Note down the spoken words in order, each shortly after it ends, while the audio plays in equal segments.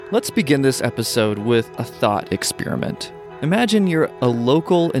Let's begin this episode with a thought experiment. Imagine you're a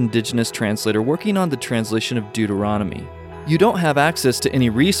local indigenous translator working on the translation of Deuteronomy. You don't have access to any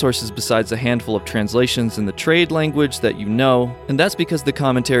resources besides a handful of translations in the trade language that you know, and that's because the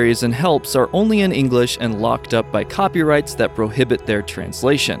commentaries and helps are only in English and locked up by copyrights that prohibit their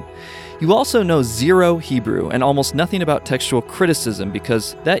translation. You also know zero Hebrew and almost nothing about textual criticism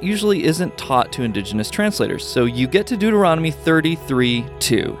because that usually isn't taught to indigenous translators. So you get to Deuteronomy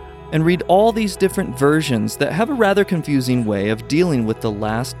 33:2 and read all these different versions that have a rather confusing way of dealing with the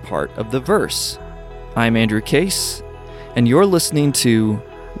last part of the verse. I'm Andrew Case, and you're listening to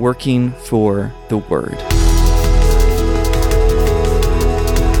Working for the Word.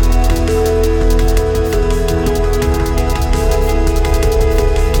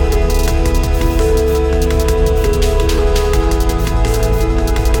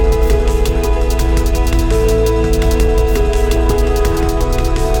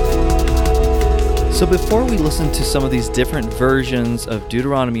 So before we listen to some of these different versions of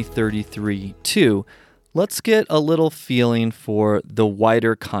Deuteronomy 33:2, let's get a little feeling for the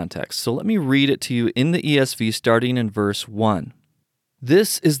wider context. So let me read it to you in the ESV starting in verse 1.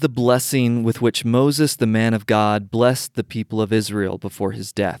 This is the blessing with which Moses, the man of God, blessed the people of Israel before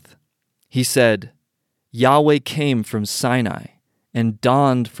his death. He said, Yahweh came from Sinai and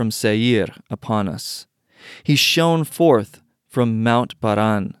dawned from Seir upon us. He shone forth from Mount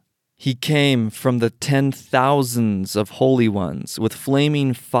Paran. He came from the 10,000s of holy ones with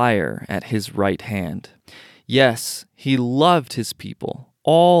flaming fire at his right hand. Yes, he loved his people.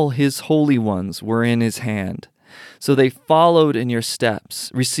 All his holy ones were in his hand. So they followed in your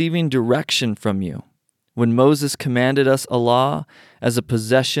steps, receiving direction from you. When Moses commanded us a law as a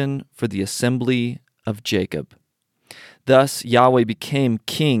possession for the assembly of Jacob. Thus Yahweh became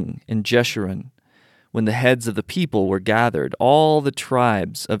king in Jeshurun, when the heads of the people were gathered, all the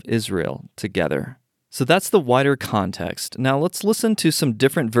tribes of Israel together. So that's the wider context. Now let's listen to some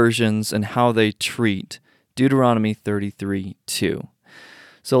different versions and how they treat Deuteronomy 33:2.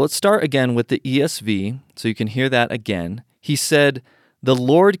 So let's start again with the ESV, so you can hear that again. He said, The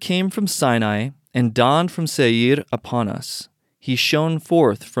Lord came from Sinai and dawned from Seir upon us. He shone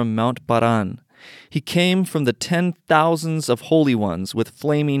forth from Mount Paran. He came from the 10,000s of holy ones with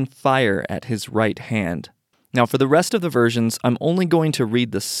flaming fire at his right hand. Now, for the rest of the versions, I'm only going to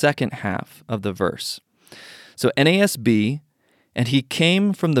read the second half of the verse. So NASB, and he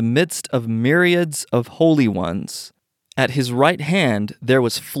came from the midst of myriads of holy ones. At his right hand there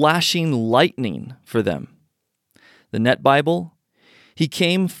was flashing lightning for them. The Net Bible, he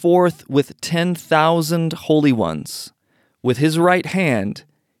came forth with 10,000 holy ones. With his right hand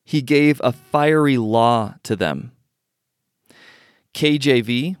he gave a fiery law to them.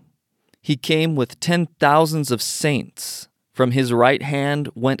 KJV, he came with 10,000s of saints. From his right hand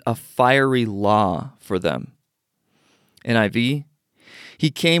went a fiery law for them. NIV,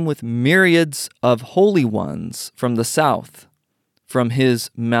 he came with myriads of holy ones from the south, from his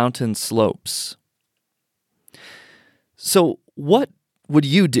mountain slopes. So what would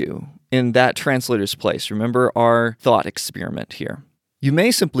you do in that translator's place? Remember our thought experiment here. You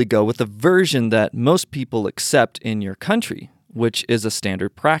may simply go with the version that most people accept in your country, which is a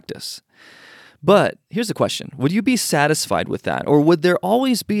standard practice. But here's the question. Would you be satisfied with that? Or would there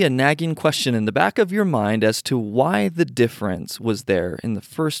always be a nagging question in the back of your mind as to why the difference was there in the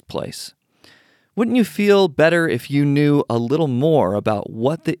first place? Wouldn't you feel better if you knew a little more about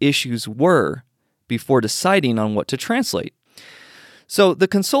what the issues were before deciding on what to translate? So the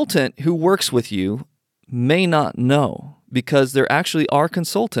consultant who works with you may not know, because there actually are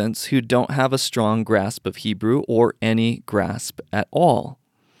consultants who don't have a strong grasp of Hebrew or any grasp at all,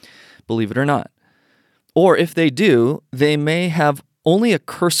 believe it or not. Or if they do, they may have only a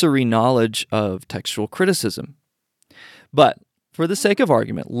cursory knowledge of textual criticism. But for the sake of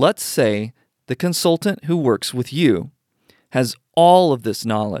argument, let's say the consultant who works with you has all of this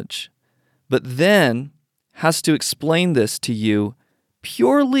knowledge, but then has to explain this to you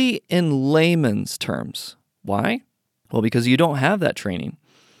purely in layman's terms. Why? Well, because you don't have that training.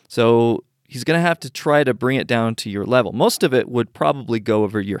 So he's going to have to try to bring it down to your level. Most of it would probably go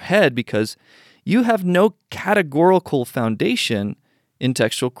over your head because you have no categorical foundation in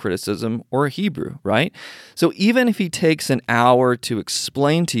textual criticism or Hebrew, right? So even if he takes an hour to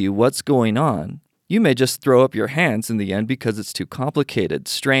explain to you what's going on, you may just throw up your hands in the end because it's too complicated,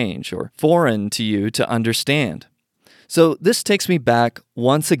 strange, or foreign to you to understand. So this takes me back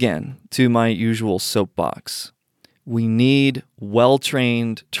once again to my usual soapbox. We need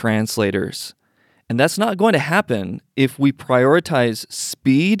well-trained translators. And that's not going to happen if we prioritize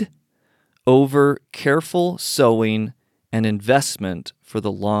speed over careful sewing and investment for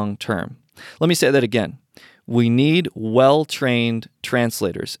the long term. Let me say that again. We need well-trained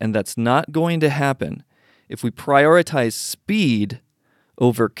translators, and that's not going to happen if we prioritize speed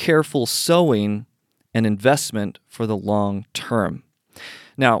over careful sewing and investment for the long term.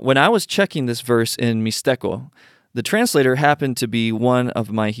 Now, when I was checking this verse in Mixteco, the translator happened to be one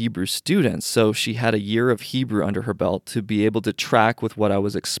of my Hebrew students, so she had a year of Hebrew under her belt to be able to track with what I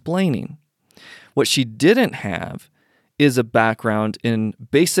was explaining. What she didn't have is a background in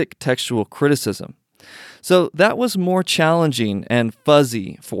basic textual criticism. So that was more challenging and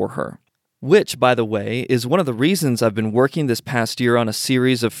fuzzy for her, which, by the way, is one of the reasons I've been working this past year on a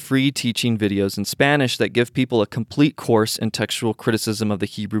series of free teaching videos in Spanish that give people a complete course in textual criticism of the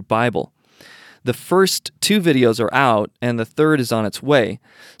Hebrew Bible. The first 2 videos are out, and the third is on its way.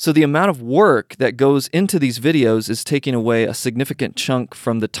 So the amount of work that goes into these videos is taking away a significant chunk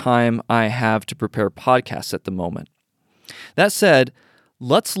from the time I have to prepare podcasts at the moment. That said,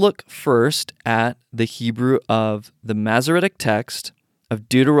 let's look first at the Hebrew of the Masoretic text of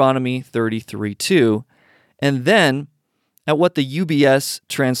Deuteronomy 33:2, and then at what the UBS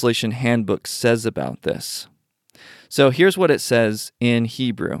Translation Handbook says about this. So here's what it says in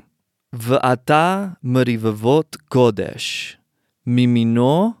Hebrew. V'ata merivavot kodesh,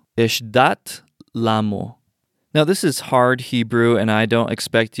 mimino eshdat lamo. Now, this is hard Hebrew, and I don't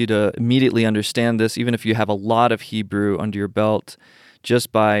expect you to immediately understand this, even if you have a lot of Hebrew under your belt,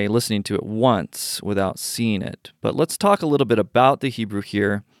 just by listening to it once without seeing it. But let's talk a little bit about the Hebrew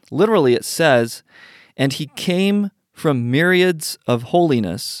here. Literally, it says, "And he came from myriads of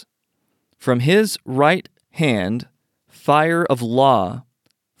holiness, from his right hand, fire of law,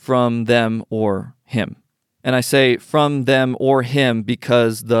 from them or him." And I say from them or him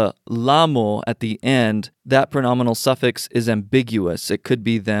because the lamo at the end, that pronominal suffix is ambiguous. It could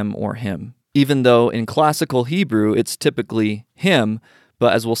be them or him. Even though in classical Hebrew, it's typically him,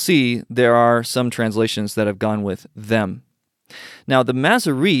 but as we'll see, there are some translations that have gone with them. Now, the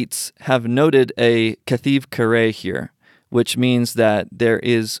Masoretes have noted a kativ kareh here, which means that there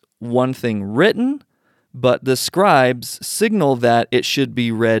is one thing written, but the scribes signal that it should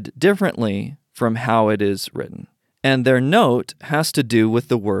be read differently from how it is written. And their note has to do with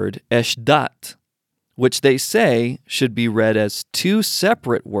the word eshdat, which they say should be read as 2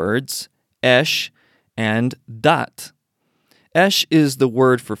 separate words, esh and dat. Esh is the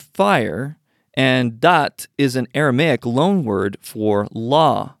word for fire, and dat is an Aramaic loanword for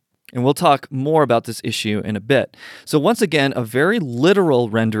law. And we'll talk more about this issue in a bit. So once again, a very literal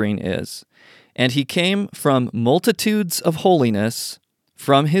rendering is, "And he came from multitudes of holiness,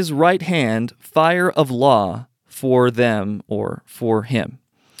 from his right hand, fire of law, for them," or for him.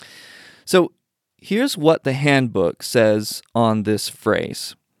 So here's what the handbook says on this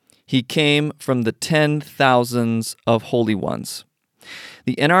phrase. He came from the 10,000s of holy ones.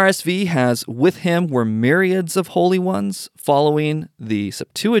 The NRSV has, "With him were myriads of holy ones," following the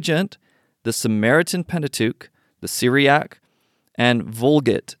Septuagint, the Samaritan Pentateuch, the Syriac, and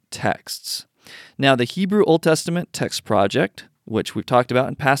Vulgate texts. Now, the Hebrew Old Testament Text Project, which we've talked about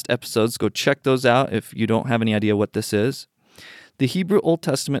in past episodes, go check those out if you don't have any idea what this is. The Hebrew Old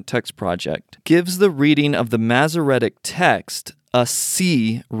Testament Text Project gives the reading of the Masoretic text a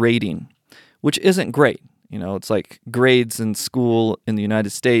C rating, which isn't great. You know, it's like grades in school in the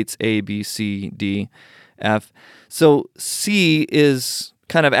United States, A, B, C, D, F. So C is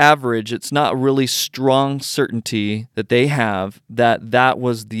kind of average. It's not really strong certainty that they have that that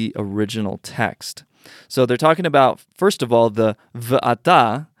was the original text. So they're talking about, first of all, the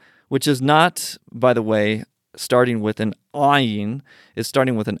v'ata, which is not, by the way, starting with an ayin, is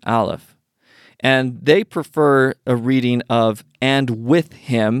starting with an aleph. And they prefer a reading of "and with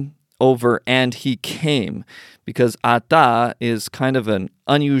him" over "and he came," because ata is kind of an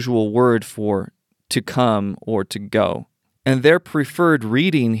unusual word for to come or to go. And their preferred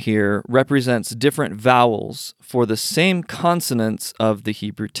reading here represents different vowels for the same consonants of the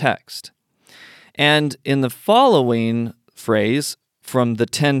Hebrew text. And in the following phrase, "from the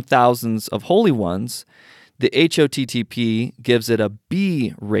 10,000s of holy ones," the HOTTP gives it a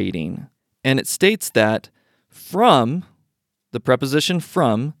B rating. And it states that "from," the preposition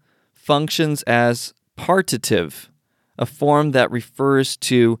 "from," functions as partitive, a form that refers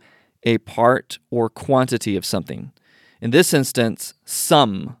to a part or quantity of something. In this instance,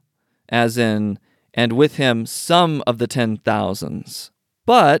 some, as in, "and with him some of the 10,000s."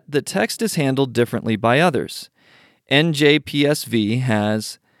 But the text is handled differently by others. NJPSV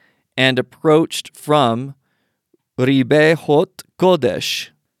has "and approached from Ribehot Kodesh."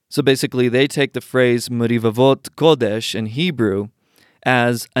 So basically, they take the phrase Merivavot Kodesh in Hebrew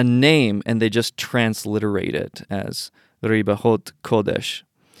as a name, and they just transliterate it as Ribahot Kodesh.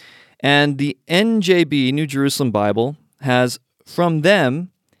 And the NJB, New Jerusalem Bible, has, from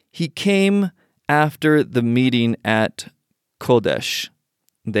them, he came after the meeting at Kodesh.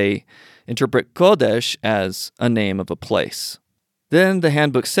 They interpret Kodesh as a name of a place. Then the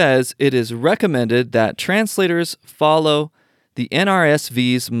handbook says it is recommended that translators follow the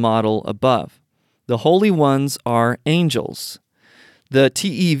NRSV's model above. The holy ones are angels. The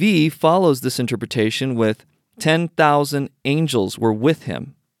TEV follows this interpretation with 10,000 angels were with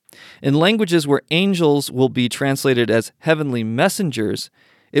him. In languages where angels will be translated as heavenly messengers,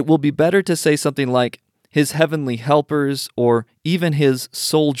 it will be better to say something like his heavenly helpers or even his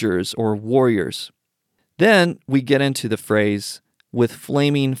soldiers or warriors. Then we get into the phrase, with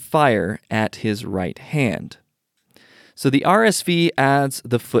flaming fire at his right hand. So the RSV adds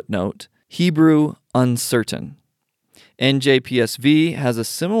the footnote, Hebrew uncertain. NJPSV has a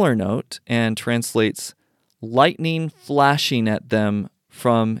similar note and translates lightning flashing at them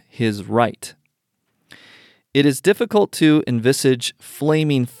from his right. It is difficult to envisage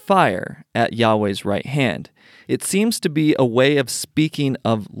flaming fire at Yahweh's right hand. It seems to be a way of speaking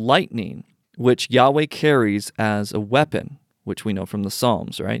of lightning, which Yahweh carries as a weapon, which we know from the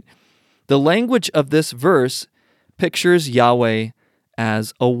Psalms, right? The language of this verse pictures Yahweh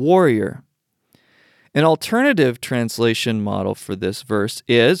as a warrior. An alternative translation model for this verse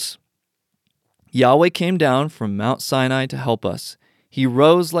is, Yahweh came down from Mount Sinai to help us. He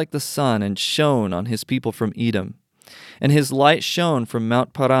rose like the sun and shone on his people from Edom, and his light shone from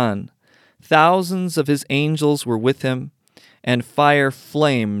Mount Paran. Thousands of his angels were with him, and fire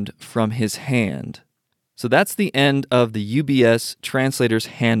flamed from his hand. So that's the end of the UBS Translator's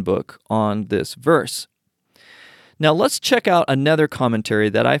Handbook on this verse. Now let's check out another commentary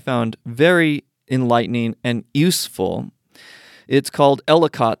that I found very enlightening and useful. It's called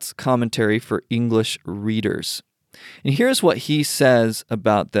Ellicott's Commentary for English Readers. And here's what he says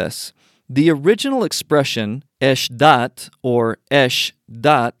about this. The original expression eshdat or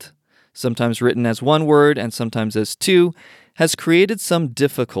eshdat, sometimes written as one word and sometimes as two, has created some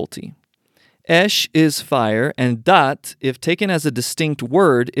difficulty. Esh is fire, and dat, if taken as a distinct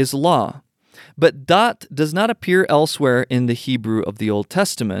word, is law. But dat does not appear elsewhere in the Hebrew of the Old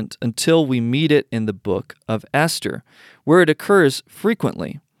Testament until we meet it in the book of Esther, where it occurs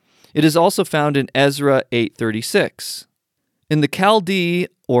frequently. It is also found in Ezra 8:36. In the Chaldee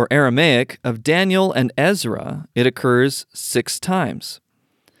or Aramaic of Daniel and Ezra, it occurs 6 times.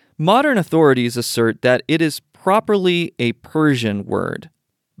 Modern authorities assert that it is properly a Persian word.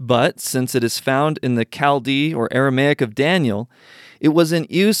 But since it is found in the Chaldee or Aramaic of Daniel, it was in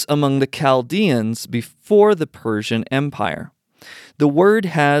use among the Chaldeans before the Persian Empire. The word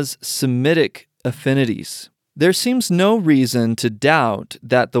has Semitic affinities. There seems no reason to doubt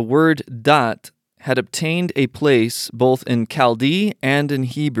that the word dat had obtained a place both in Chaldee and in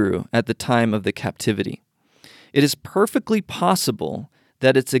Hebrew at the time of the captivity. It is perfectly possible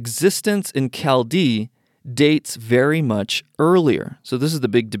that its existence in Chaldee dates very much earlier. So this is the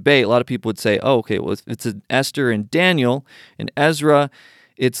big debate. A lot of people would say, oh, okay, well, if it's in Esther and Daniel and Ezra,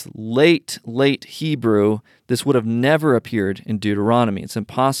 it's late Hebrew. This would have never appeared in Deuteronomy. It's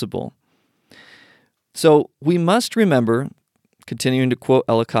impossible. So we must remember, continuing to quote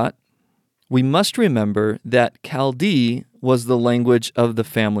Ellicott, we must remember that Chaldee was the language of the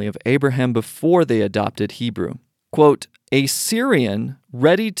family of Abraham before they adopted Hebrew. Quote, a Syrian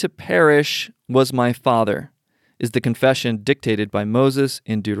ready to perish was my father, is the confession dictated by Moses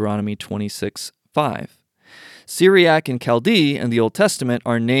in Deuteronomy 26:5. Syriac and Chaldee in the Old Testament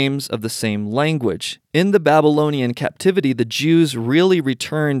are names of the same language. In the Babylonian captivity, the Jews really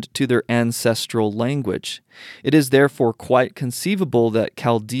returned to their ancestral language. It is therefore quite conceivable that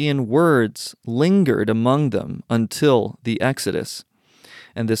Chaldean words lingered among them until the Exodus.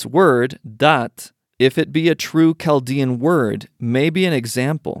 And this word, dat, if it be a true Chaldean word, may be an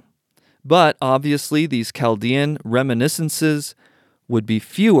example. But obviously, these Chaldean reminiscences would be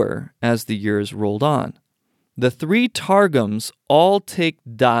fewer as the years rolled on. The 3 Targums all take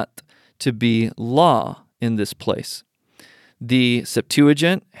dat to be law in this place. The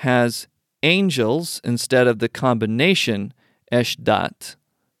Septuagint has angels instead of the combination eshdat.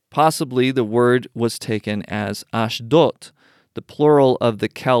 Possibly the word was taken as ashdot, the plural of the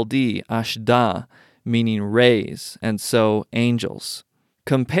Chaldee, ashdah, meaning rays, and so angels.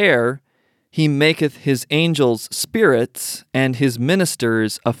 Compare, he maketh his angels spirits, and his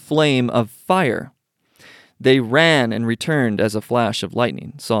ministers a flame of fire. They ran and returned as a flash of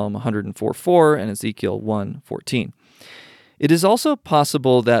lightning, Psalm 104:4 and Ezekiel 1:14. It is also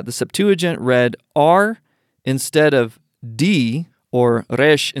possible that the Septuagint read R instead of D, or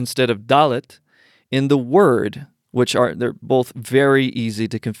Resh instead of Dalet, in the word, they're both very easy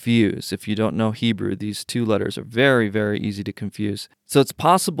to confuse. If you don't know Hebrew, these two letters are very, very easy to confuse. So it's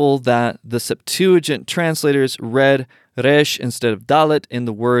possible that the Septuagint translators read resh instead of dalet in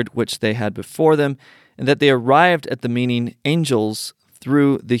the word which they had before them, and that they arrived at the meaning angels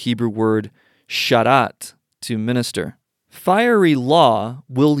through the Hebrew word sharat, to minister. Fiery law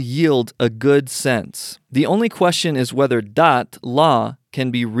will yield a good sense. The only question is whether dat, law,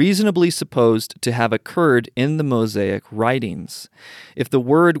 can be reasonably supposed to have occurred in the Mosaic writings. If the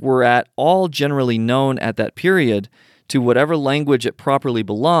word were at all generally known at that period, to whatever language it properly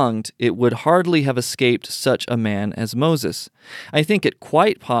belonged, it would hardly have escaped such a man as Moses. I think it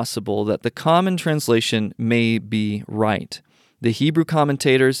quite possible that the common translation may be right. The Hebrew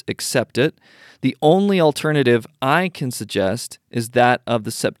commentators accept it. The only alternative I can suggest is that of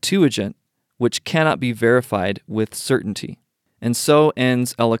the Septuagint, which cannot be verified with certainty. And so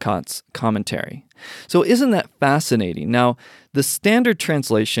ends Ellicott's commentary. So isn't that fascinating? Now, the standard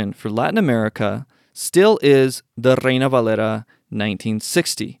translation for Latin America still is the Reina Valera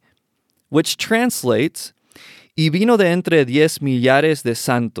 1960, which translates, "Y vino de entre 10 millares de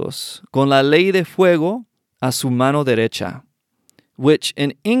santos, con la ley de fuego a su mano derecha," which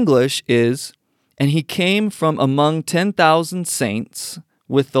in English is, "And he came from among 10,000 saints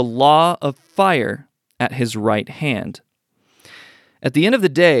with the law of fire at his right hand." At the end of the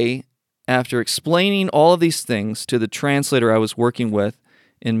day, after explaining all of these things to the translator I was working with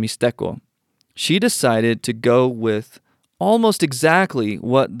in Mixteco, she decided to go with almost exactly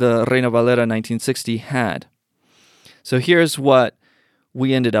what the Reina Valera 1960 had. So here's what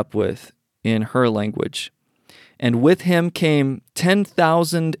we ended up with in her language. "And with him came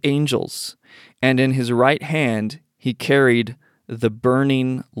 10,000 angels, and in his right hand he carried the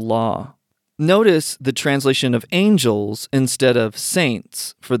burning law." Notice the translation of angels instead of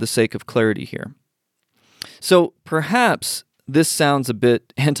saints for the sake of clarity here. So perhaps this sounds a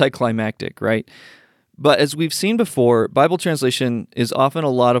bit anticlimactic, right? But as we've seen before, Bible translation is often a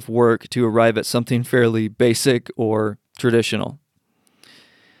lot of work to arrive at something fairly basic or traditional.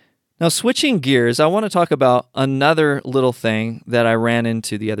 Now, switching gears, I want to talk about another little thing that I ran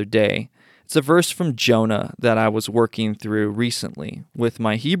into the other day. It's a verse from Jonah that I was working through recently with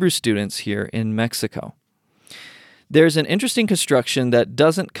my Hebrew students here in Mexico. There's an interesting construction that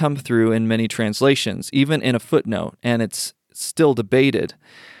doesn't come through in many translations, even in a footnote, and it's still debated.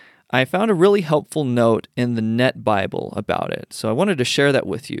 I found a really helpful note in the Net Bible about it, so I wanted to share that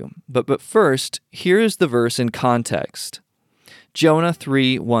with you. But first, here's the verse in context. Jonah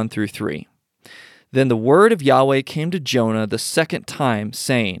 3, 1 through 3. "Then the word of Yahweh came to Jonah the second time,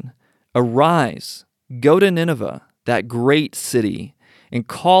 saying, 'Arise, go to Nineveh, that great city, and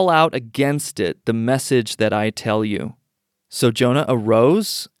call out against it the message that I tell you.' So Jonah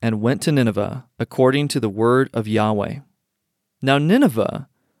arose and went to Nineveh, according to the word of Yahweh. Now Nineveh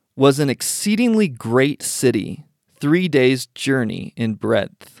was an exceedingly great city, 3 days' journey in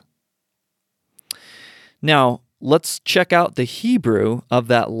breadth." Now, let's check out the Hebrew of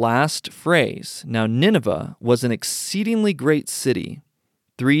that last phrase. Now, Nineveh was an exceedingly great city,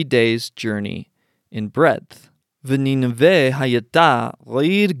 3 days' journey in breadth. "V'Nineveh hayata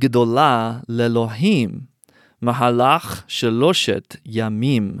עיר גדולה לאלוהים, מהלך שלושת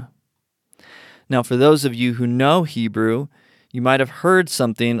ימים." Now, for those of you who know Hebrew, you might have heard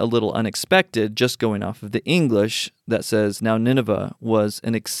something a little unexpected just going off of the English that says, now Nineveh was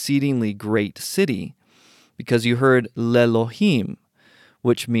an exceedingly great city, because you heard Lelohim,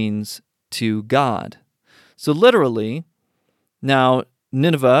 which means to God. So literally, now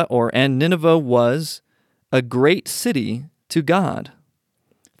Nineveh Nineveh was a great city to God.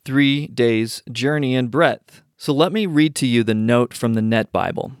 3 days' journey in breadth. So let me read to you the note from the Net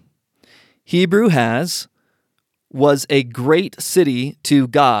Bible. Hebrew has, was a great city to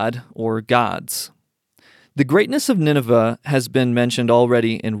God or gods. The greatness of Nineveh has been mentioned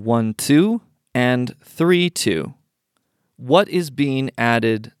already in 1:2 and 3:2. What is being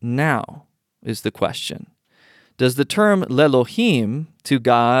added now is the question. Does the term Lelohim, to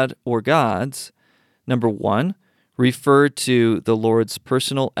God or gods, number 1, refer to the Lord's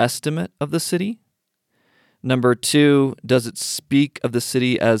personal estimate of the city? Number 2, does it speak of the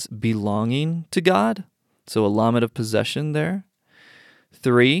city as belonging to God? So a lamed of possession there.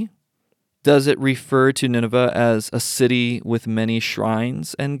 3, does it refer to Nineveh as a city with many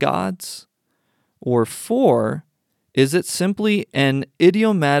shrines and gods? Or 4, is it simply an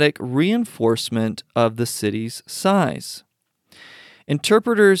idiomatic reinforcement of the city's size?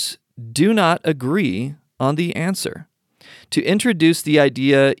 Interpreters do not agree on the answer. To introduce the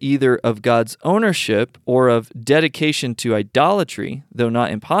idea either of God's ownership or of dedication to idolatry, though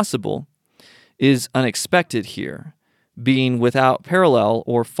not impossible, is unexpected here, being without parallel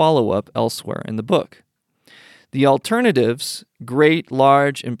or follow-up elsewhere in the book. The alternatives, great,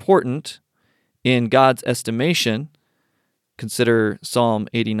 large, important, in God's estimation, consider Psalm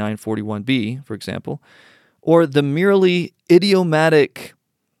 89:41b, for example, or the merely idiomatic,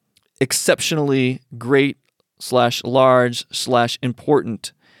 exceptionally great / large /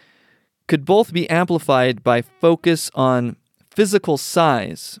 important, could both be amplified by focus on physical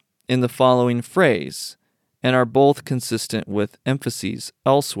size in the following phrase, and are both consistent with emphases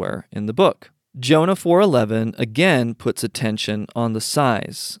elsewhere in the book. Jonah 4:11 again puts attention on the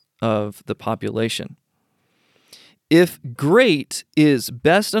size of the population. If great is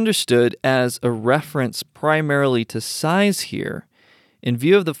best understood as a reference primarily to size here, in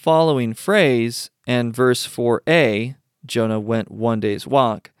view of the following phrase and verse 4a, Jonah went 1 day's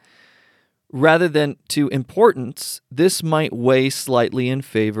walk, rather than to importance, this might weigh slightly in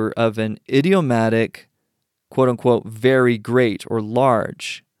favor of an idiomatic, quote-unquote, very great or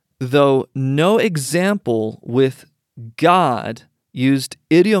large, though no example with God used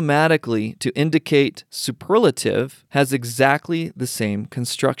idiomatically to indicate superlative has exactly the same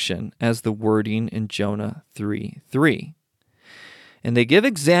construction as the wording in Jonah 3:3. And they give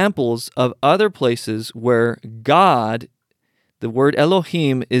examples of other places where God, the word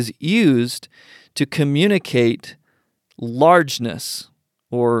Elohim, is used to communicate largeness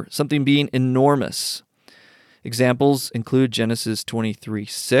or something being enormous. Examples include Genesis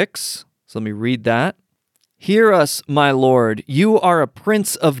 23:6. So let me read that. Hear us, my Lord, you are a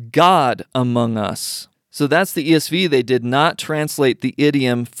prince of God among us. So that's the ESV. They did not translate the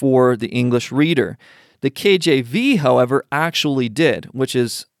idiom for the English reader. The KJV, however, actually did, which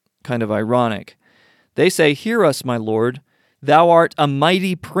is kind of ironic. They say, hear us, my Lord, thou art a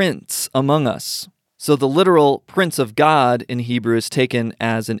mighty prince among us. So the literal prince of God in Hebrew is taken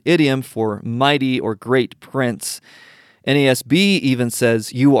as an idiom for mighty or great prince. NASB even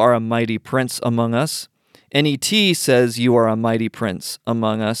says, you are a mighty prince among us. NET says, you are a mighty prince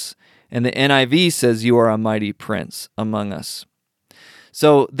among us. And the NIV says, you are a mighty prince among us.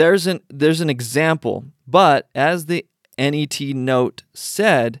 So there's an example, but as the NET note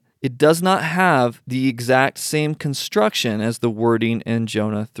said, it does not have the exact same construction as the wording in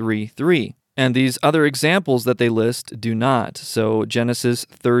Jonah 3:3. And these other examples that they list do not. So Genesis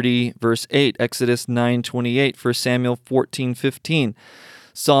 30, verse 8, Exodus 9:28, 1 Samuel 14:15,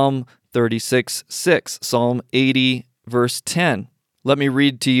 Psalm 36:6, Psalm 80, verse 10. Let me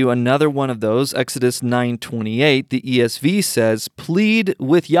read to you another one of those. Exodus 9:28, the ESV says, plead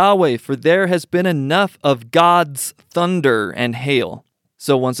with Yahweh, for there has been enough of God's thunder and hail.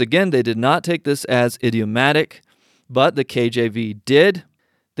 So once again, they did not take this as idiomatic, but the KJV did.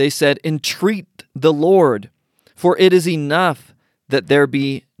 They said, entreat the Lord, for it is enough that there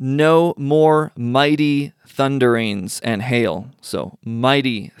be no more mighty thunderings and hail. So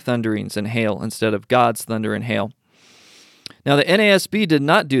mighty thunderings and hail instead of God's thunder and hail. Now, the NASB did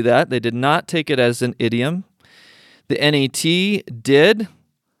not do that. They did not take it as an idiom. The NET did,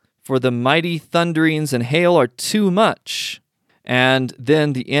 for the mighty thunderings and hail are too much. And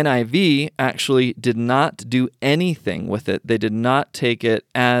then the NIV actually did not do anything with it. They did not take it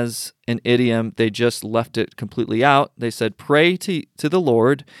as an idiom. They just left it completely out. They said, pray to the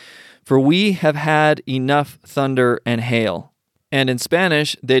Lord, for we have had enough thunder and hail. And in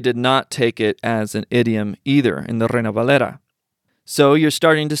Spanish, they did not take it as an idiom either in the Reina Valera. So you're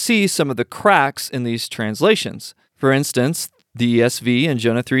starting to see some of the cracks in these translations. For instance, the ESV in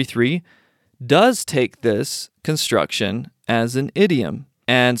Jonah 3:3 does take this construction as an idiom.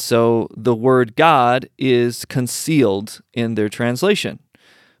 And so the word God is concealed in their translation.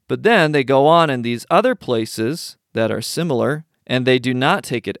 But then they go on in these other places that are similar, and they do not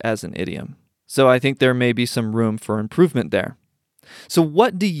take it as an idiom. So I think there may be some room for improvement there. So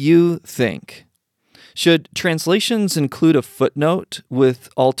what do you think? Should translations include a footnote with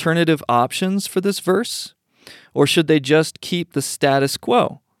alternative options for this verse? Or should they just keep the status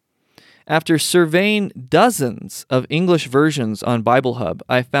quo? After surveying dozens of English versions on Bible Hub,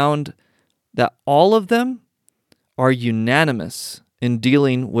 I found that all of them are unanimous in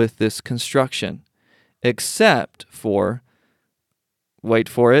dealing with this construction, except for, wait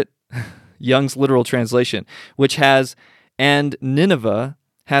for it, Young's literal translation, which has, and Nineveh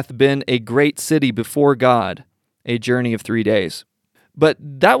hath been a great city before God, a journey of 3 days. But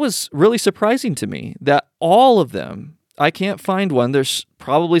that was really surprising to me, that all of them, I can't find one. There's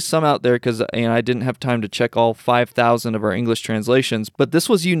probably some out there because I didn't have time to check all 5,000 of our English translations, but this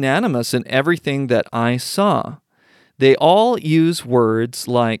was unanimous in everything that I saw. They all use words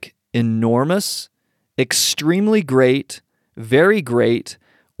like enormous, extremely great, very great,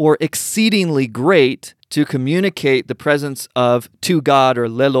 or exceedingly great to communicate the presence of to God or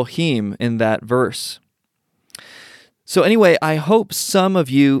l'Elohim in that verse. So anyway, I hope some of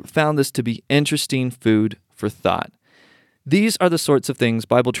you found this to be interesting food for thought. These are the sorts of things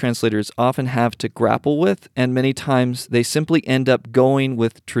Bible translators often have to grapple with, and many times they simply end up going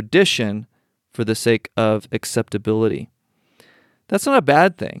with tradition for the sake of acceptability. That's not a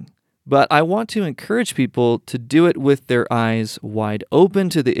bad thing, but I want to encourage people to do it with their eyes wide open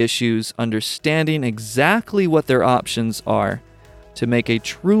to the issues, understanding exactly what their options are to make a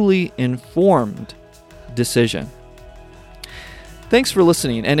truly informed decision. Thanks for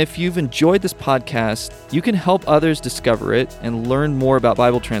listening, and if you've enjoyed this podcast, you can help others discover it and learn more about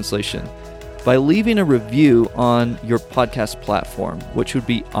Bible translation by leaving a review on your podcast platform, which would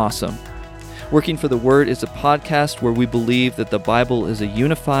be awesome. Working for the Word is a podcast where we believe that the Bible is a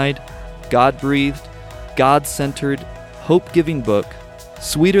unified, God-breathed, God-centered, hope-giving book,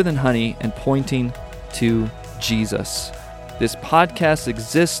 sweeter than honey and pointing to Jesus. This podcast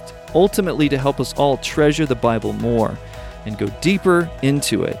exists ultimately to help us all treasure the Bible more and go deeper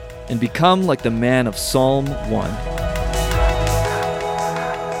into it and become like the man of Psalm 1.